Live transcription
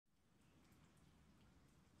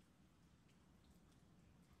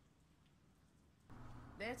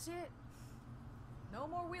That's it. No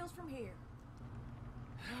more wheels from here.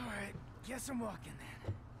 Alright, guess I'm walking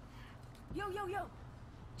then. Yo.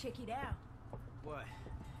 Check it out. What?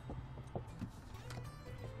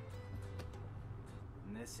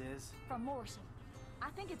 And this is? From Morrison. I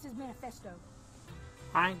think it's his manifesto.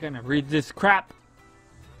 I ain't gonna read this crap.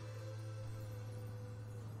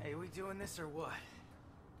 Hey, we doing this or what?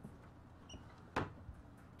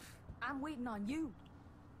 I'm waiting on you.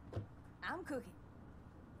 I'm cooking.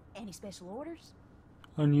 Any special orders?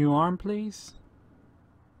 A new arm, please.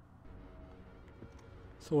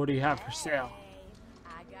 So what do you have for sale?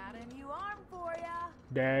 Hey, I got a new arm for ya.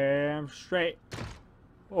 Damn straight.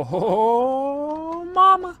 Oh,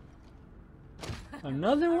 mama.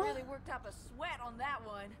 Another I one? really worked up a sweat on that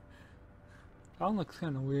one. That one looks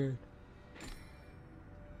kind of weird.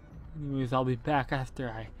 Anyways, I'll be back after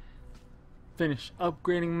I finish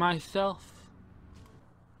upgrading myself.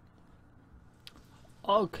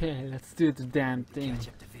 Okay, let's do the damn thing. Catch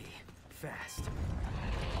up to V. Fast.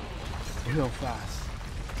 Real fast.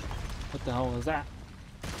 What the hell was that?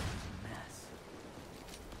 Mess.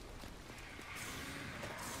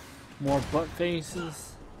 More butt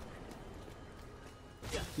faces.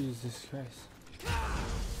 Jesus Christ.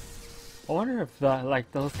 I wonder if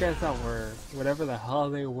like those guys that were whatever the hell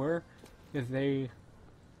they were, if they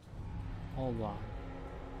hold on.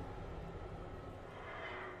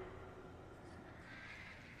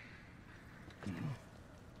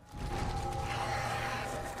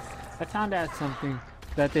 I found out something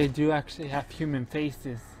that they do actually have human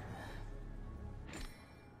faces.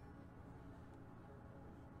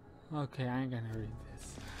 Okay, I ain't gonna read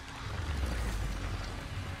this.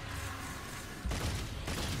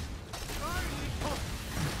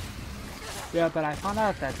 Yeah, but I found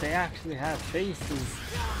out that they actually have faces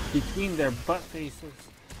between their butt faces.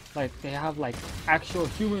 Like, they have, like, actual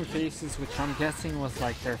human faces, which I'm guessing was,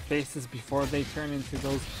 like, their faces before they turn into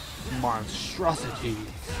those monstrosities.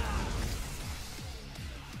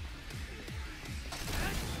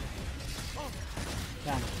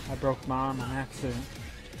 Damn, I broke my arm on accident.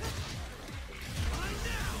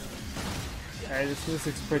 Hey, this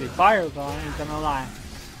music's pretty fire, though, I ain't gonna lie.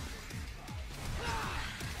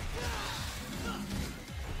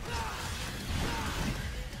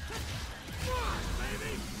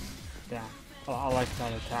 Yeah, I like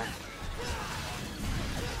that attack.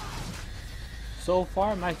 So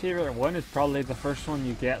far, my favorite one is probably the first one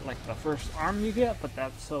you get, like the first arm you get, but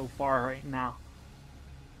that's so far right now.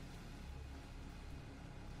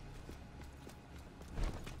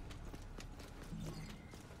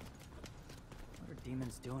 What are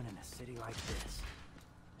demons doing in a city like this? There's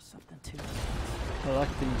something to it.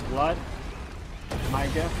 Collecting blood, my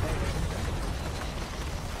guess.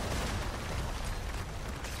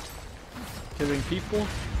 Killing people,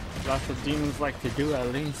 that's what demons like to do,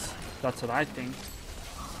 at least. That's what I think.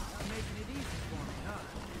 Not making it easy for me, huh?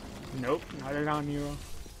 Nope, not at all, Nero.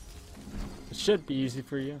 It should be easy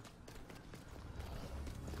for you.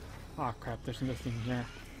 Oh crap, there's nothing here.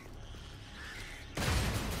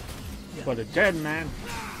 But a dead man.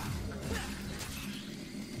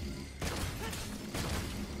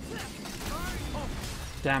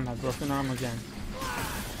 Damn, I broke an arm again.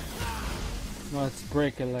 Well, it's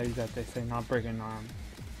break a leg that they say, not break an arm.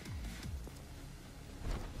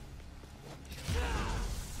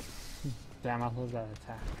 Damn, I love that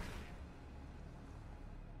attack.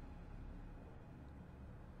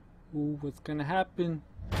 Ooh, what's gonna happen?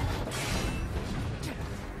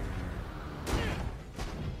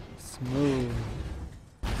 Smooth.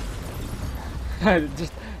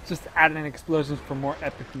 just add an explosion for more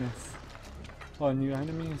epicness. Oh, new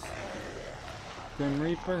enemies. Grim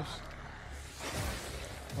Reapers.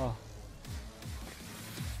 Oh.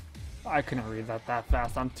 I couldn't read that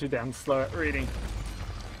fast. I'm too damn slow at reading.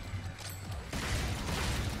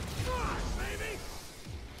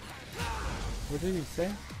 What did he say?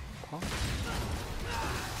 Huh?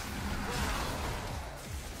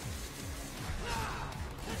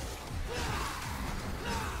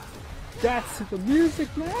 That's the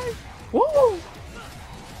music, man! Woo!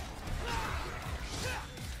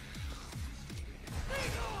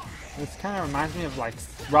 This kind of reminds me of like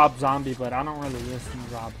Rob Zombie, but I don't really listen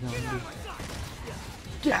to Rob Zombie.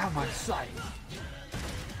 Get out of my sight!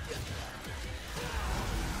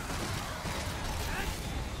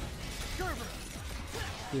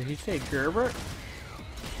 Did he say Gerbert?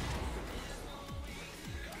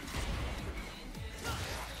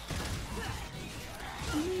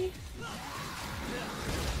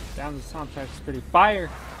 Damn, the soundtrack's pretty fire.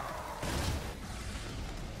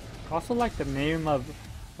 I also like the name of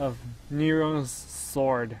Nero's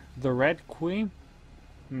sword, the Red Queen.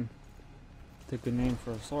 That's a good name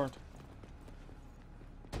for a sword.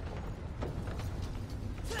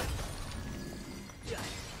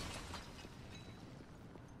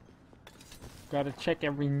 Gotta check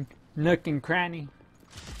every nook and cranny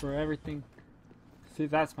for everything. See,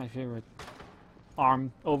 that's my favorite.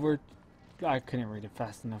 Arm over. I couldn't read it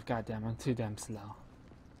fast enough. Goddamn, I'm too damn slow.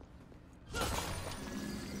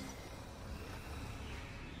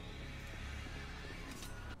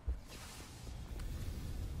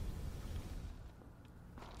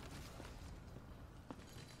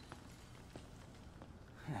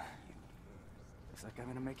 Looks like I'm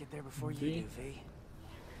gonna make it there before V? you do, V.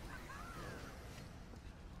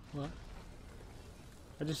 What?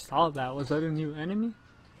 I just saw that. Was that a new enemy?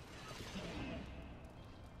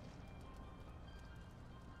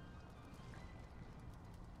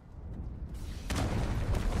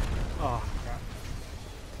 Oh, crap.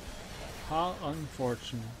 How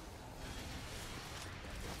unfortunate.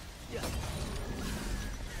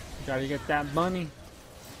 Gotta get that money.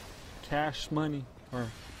 Cash money. Or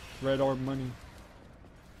red orb money.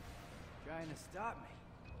 Trying to stop me.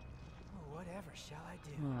 Oh, whatever shall I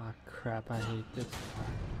do? Oh, crap. I hate this part.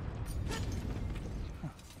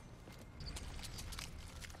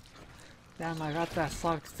 Damn, I got that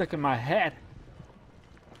song stuck in my head.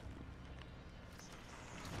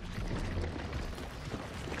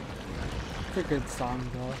 It's a good song,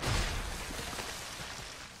 though.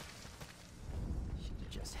 Should've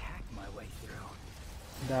just hacked my way through.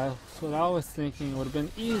 That's what I was thinking. It would have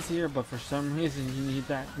been easier, but for some reason you need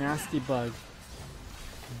that nasty bug.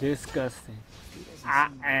 Disgusting. He doesn't I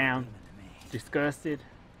seem like a am demon to me. disgusted.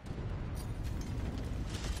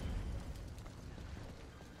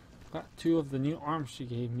 Got 2 of the new arms she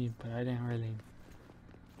gave me, but I didn't really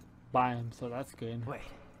buy them, so that's good. Wait,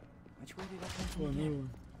 which way did I come from Oh, a new again? one.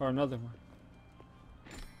 Or another one.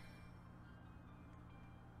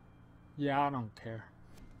 Yeah, I don't care.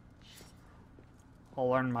 I'll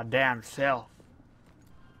learn my damn self.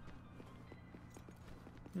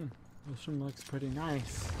 This room looks pretty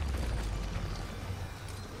nice.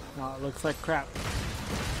 Now it looks like crap.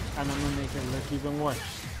 And I'm gonna make it look even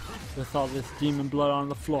worse. With all this demon blood on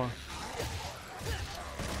the floor.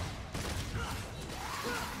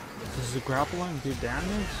 Does the grappling do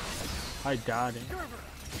damage? I doubt it.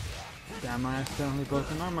 Damn, I accidentally broke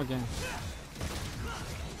an arm again.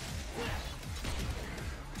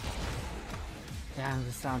 Damn,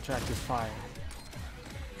 the soundtrack is fire.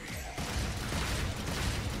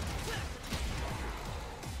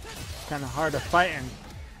 Kinda hard to fight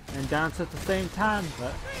and dance at the same time,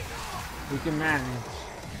 but we can manage.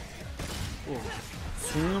 Ooh,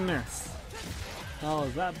 swing and miss. Oh,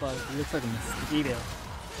 is that bug? It looks like a mosquito.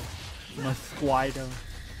 Mosquito.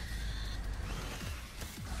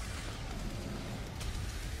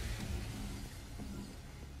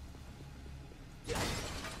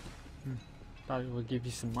 Thought it would give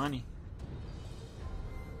you some money.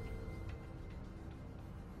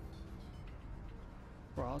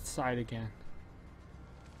 We're outside again.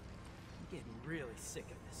 I'm getting really sick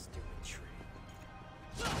of this stupid tree.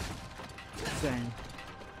 Same.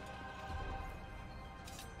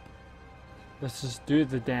 Let's just do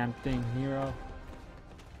the damn thing, Nero.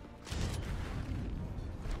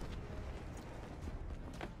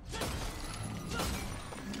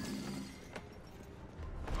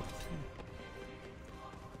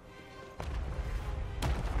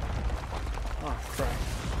 Oh crap.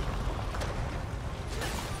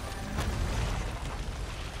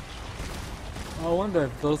 I wonder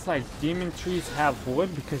if those like demon trees have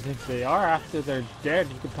wood, because if they are, after they're dead,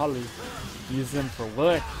 you could probably use them for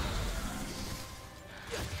wood.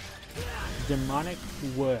 Demonic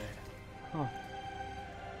wood. Huh.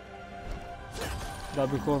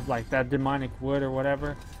 That'd be cool if like that demonic wood or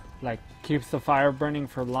whatever like keeps the fire burning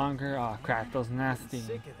for longer. Oh crap, those nasty I'm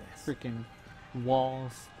sick of this. freaking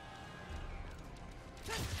walls.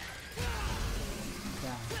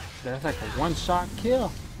 Yeah, that's like a one-shot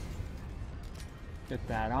kill. Get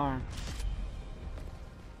that arm.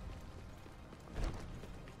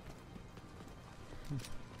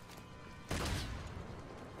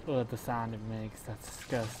 Look at the sound it makes. That's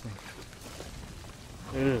disgusting.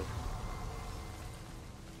 Ew.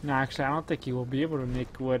 No, actually, I don't think you will be able to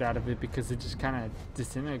make wood out of it because it just kind of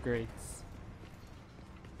disintegrates.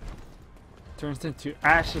 Turns into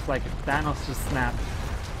ashes like if Thanos just snapped.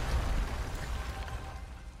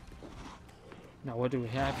 Now, what do we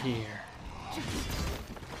have here?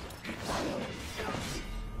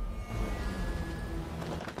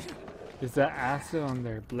 Is that acid on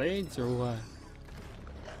their blades or what?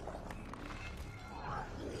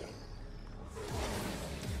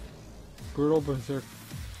 Brutal Berserk.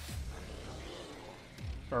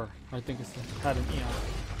 Or, I think it's had an E on it.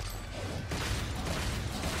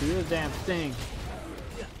 Do the damn thing.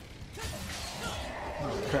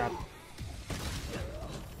 Oh crap.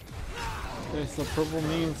 Okay, so purple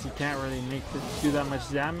means you can't really make it do that much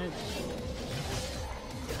damage.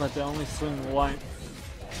 But they only swing once.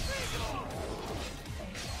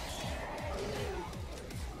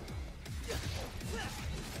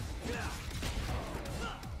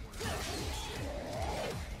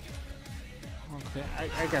 Okay,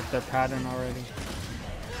 I got their pattern already.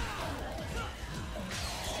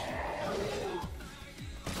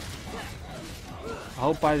 I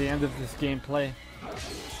hope by the end of this gameplay,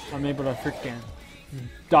 I'm able to freaking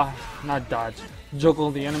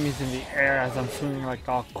juggle the enemies in the air as I'm swinging like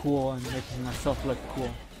all cool and making myself look cool.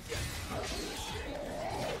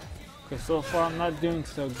 Because so far I'm not doing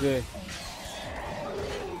so good.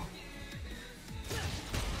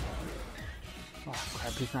 Oh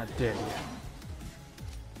crap, he's not dead yet.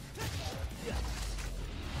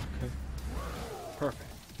 Okay, perfect.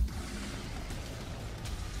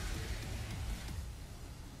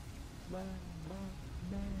 Bang, bang,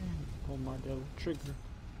 bang. Hold my little trigger.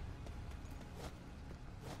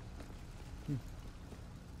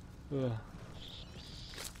 Ugh.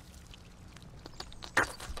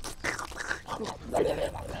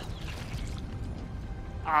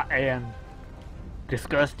 I am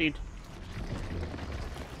disgusted.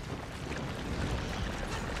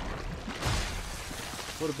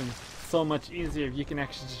 Would have been so much easier if you can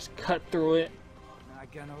actually just cut through it.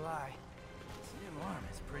 Not gonna lie, this new arm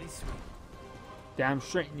is pretty sweet. Damn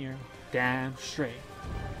straight, Nero. Damn straight.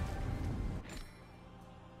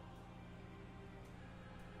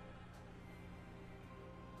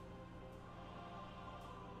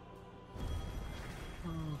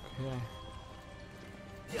 Okay.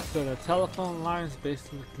 So the telephone lines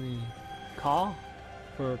basically call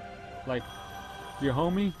for like your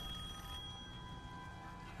homie.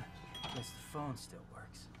 Guess the phone still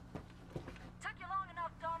works. Took you long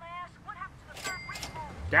enough, dumbass. What happened to the third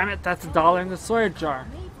reform? Damn it, that's $1 in the storage jar.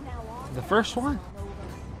 Me from now on. The first one?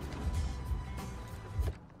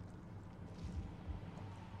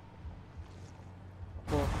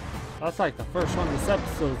 Well, that's like the first one this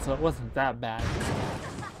episode, so it wasn't that bad.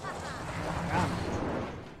 Yeah.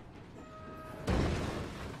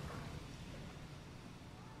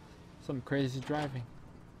 Some crazy driving.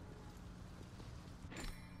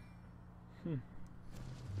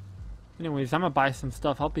 Anyways, I'm gonna buy some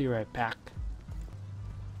stuff. I'll be right back.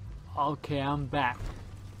 Okay, I'm back.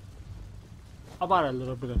 I bought a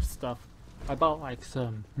little bit of stuff. I bought like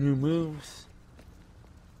some new moves.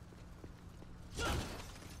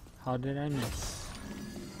 How did I miss?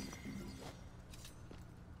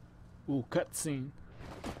 Ooh, cutscene.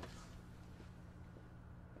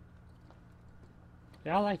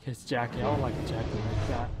 Yeah, I like his jacket. I would like a jacket like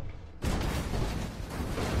that.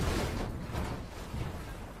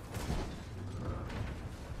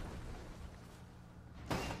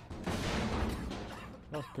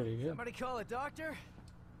 That's pretty good. Somebody call a doctor?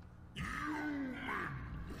 Human!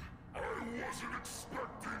 I wasn't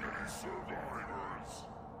expecting any survivors!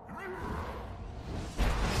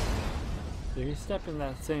 Did he step in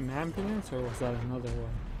that same ambulance, or was that another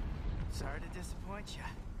one? Sorry to disappoint you.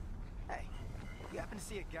 Hey, you happen to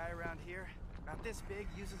see a guy around here? About this big,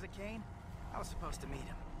 uses a cane? I was supposed to meet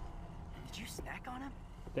him. Did you snack on him?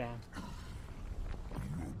 Damn.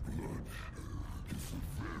 Your blood is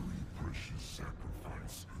a very precious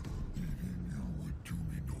sacrifice. Eating you would do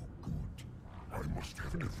me no good. I must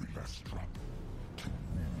have every last drop to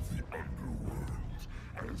rule the underworld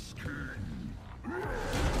as king.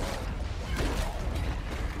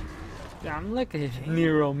 Yeah, I'm like a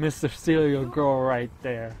Nero, Mr. Cereal Girl right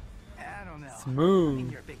there. I don't know. I mean,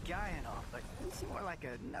 Smooth. you're a big guy and all, but you seem more like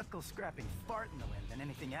a knuckle-scrapping fart in the wind than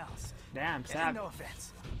anything else. Damn, And savage. no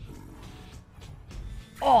offense.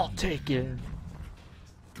 I'll take it.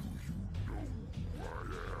 Do you know who I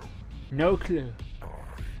am? No clue. I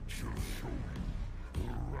shall show you the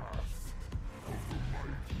wrath of the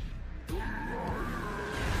mighty.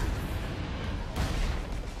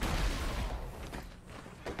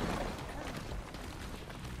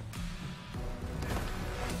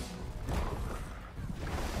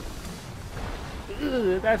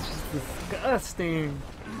 Ugh, that's just disgusting.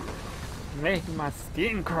 Making my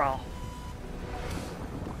skin crawl.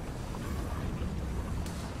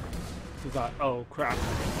 He's like, oh crap.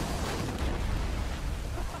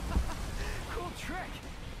 Cool trick.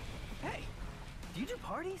 Hey, do you do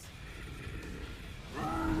parties?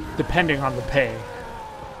 Depending on the pay.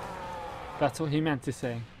 That's what he meant to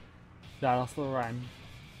say. That also rhymed.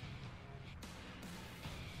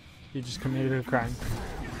 He just committed a crime.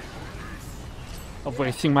 of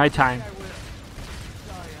wasting my time.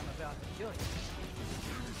 Sorry, I'm about to kill you.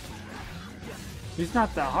 He's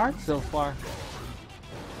not that hard so far.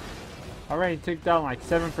 Already took down like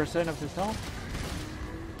 7% of his health.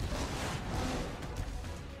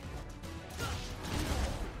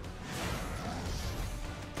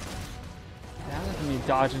 That was me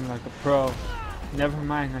dodging like a pro. Never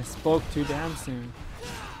mind, I spoke too damn soon.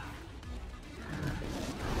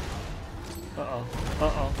 Uh-oh.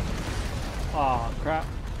 Uh-oh. Aw, crap.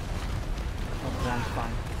 Okay, I'm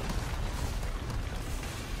fine.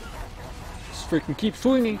 Just freaking keep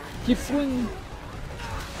swinging! Keep swinging!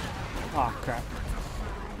 Aw, crap.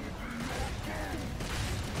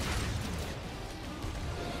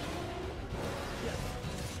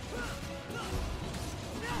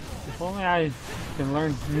 If only I can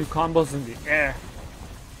learn new combos in the air.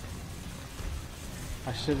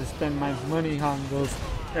 I should have spent my money on those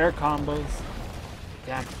air combos.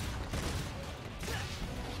 Damn.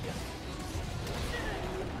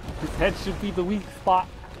 His head should be the weak spot.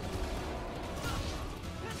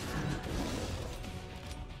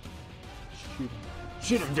 Shoot him.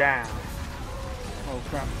 Shoot him down. Oh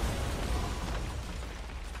crap.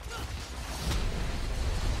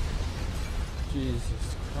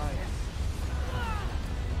 Jesus Christ.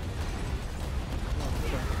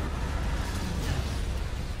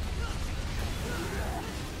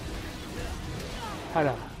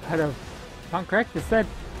 Had a, if I'm correct, it said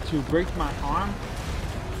to break my arm,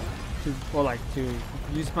 to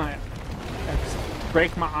use my,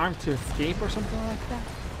 break my arm to escape or something like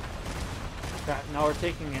that. Now we're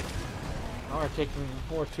taking it,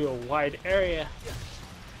 more to a wide area.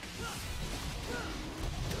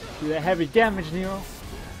 Do that heavy damage, Nero.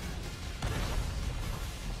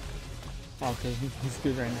 Okay, he's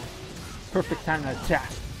good right now. Perfect time to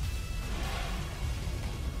attack.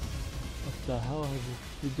 What the hell is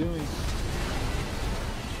he doing?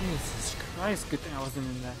 Jesus Christ, good thing I wasn't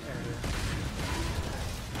in that area.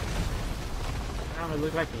 It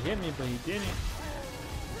looked like he hit me, but he didn't.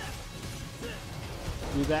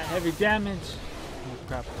 Do that heavy damage. Oh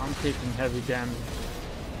crap, I'm taking heavy damage.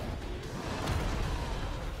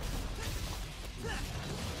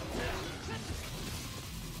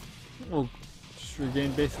 Oh, just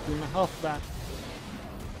regained basically my health back.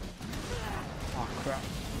 Oh crap.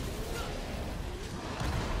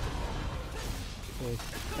 Okay,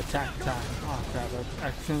 attack time. Oh crap, I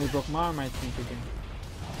accidentally broke my arm, I think, again.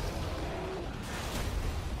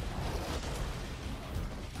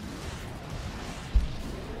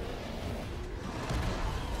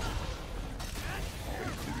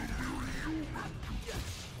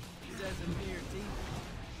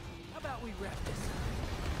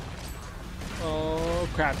 Oh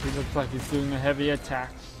crap, he looks like he's doing a heavy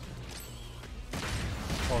attack.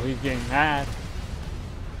 Oh, he's getting mad.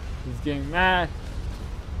 He's getting mad.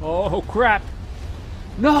 Oh crap!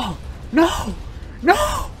 No! No!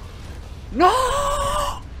 No! No!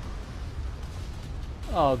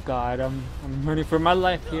 Oh god, I'm running for my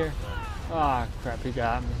life here. Ah, crap, he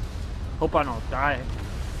got me. Hope I don't die.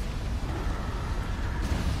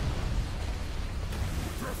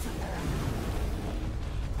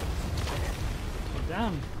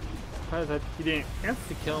 Damn, surprised that he didn't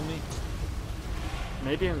insta-kill me.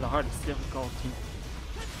 Maybe in the hardest difficulty.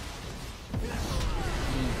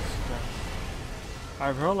 Jesus Christ.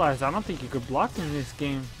 I've realized I don't think you could block in this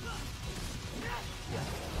game.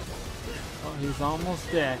 Oh, he's almost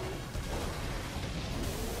dead.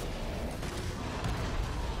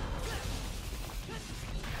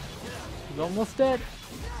 He's almost dead.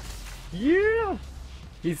 Yeah!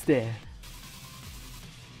 He's dead.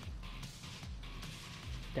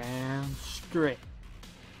 Damn straight.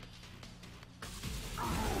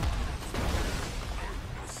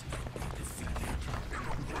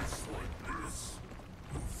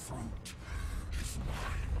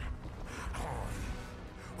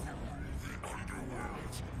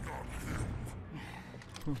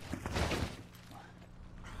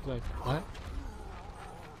 Like, what?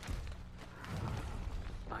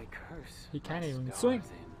 My curse. He can't even stars swing.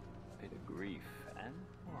 In bit of grief and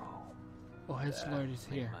woe. Oh, his Lord is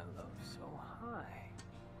Made here. my love so high,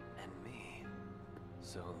 and me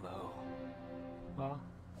so low. Well,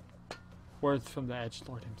 words from the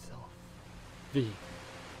Edgelord himself. V.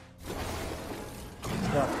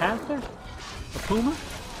 The panther? The puma?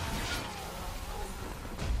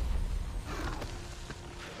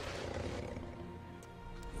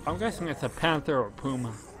 I'm guessing it's a panther or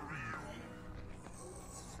puma.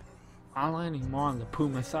 I'm leaning more on the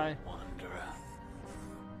puma side. Wanderer,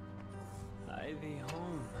 I thee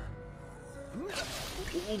home.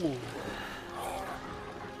 Ooh.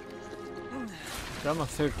 That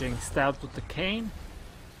must hurt getting stabbed with the cane.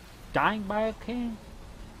 Dying by a cane?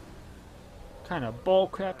 What kind of bull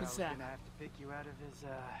crap is I that? was gonna have to pick you out of his,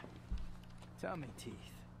 tummy teeth.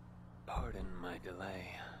 Pardon my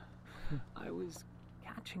delay. I was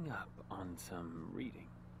catching up on some reading.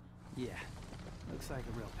 Yeah, looks like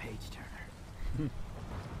a real page-turner.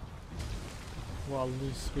 Well, at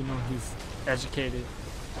least we know he's educated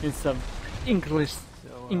in some English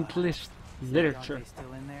So, literature. Dante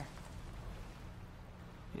still in there?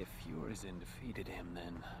 If Urizen defeated him,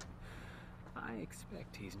 then I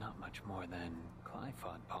expect he's not much more than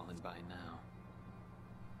Glyphod pollen by now.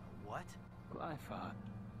 What? Glyphod.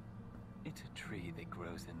 It's a tree that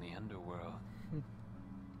grows in the underworld.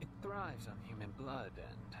 It thrives on human blood,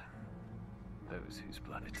 and those whose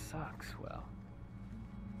blood it sucks, well,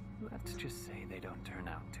 let's just say they don't turn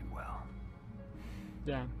out too well.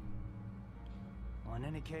 Damn. Well, in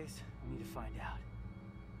any case, we need to find out.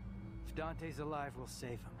 If Dante's alive, we'll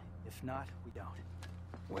save him. If not, we don't.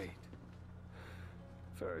 Wait.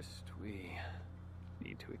 First, we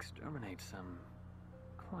need to exterminate some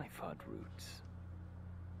Glyphod roots.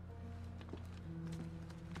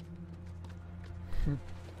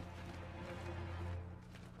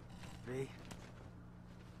 V,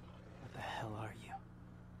 what the hell are you?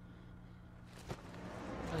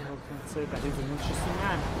 I was gonna say that he's an interesting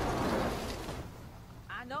man.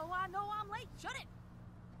 I know I'm late. Shut it!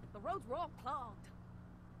 The roads were all clogged.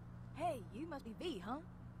 Hey, you must be V, huh?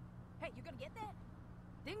 Hey, you gonna get that?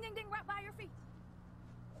 Ding, ding, ding, right by your feet.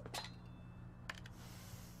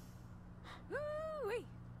 Ooh-wee!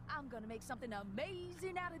 I'm gonna make something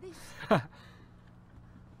amazing out of this.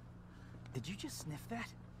 Did you just sniff that?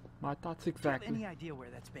 My thoughts Do you have exactly. any idea where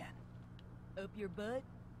that's been? Up your butt?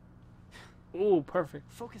 Ooh, perfect.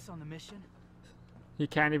 Focus on the mission. He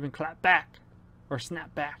can't even clap back or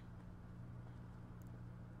snap back.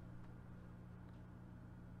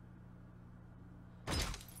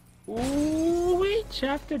 Ooh, wait,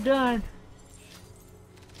 chapter done.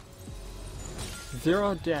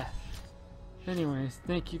 0 death. Anyways,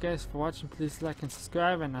 thank you guys for watching. Please like and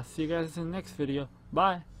subscribe, and I'll see you guys in the next video.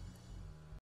 Bye.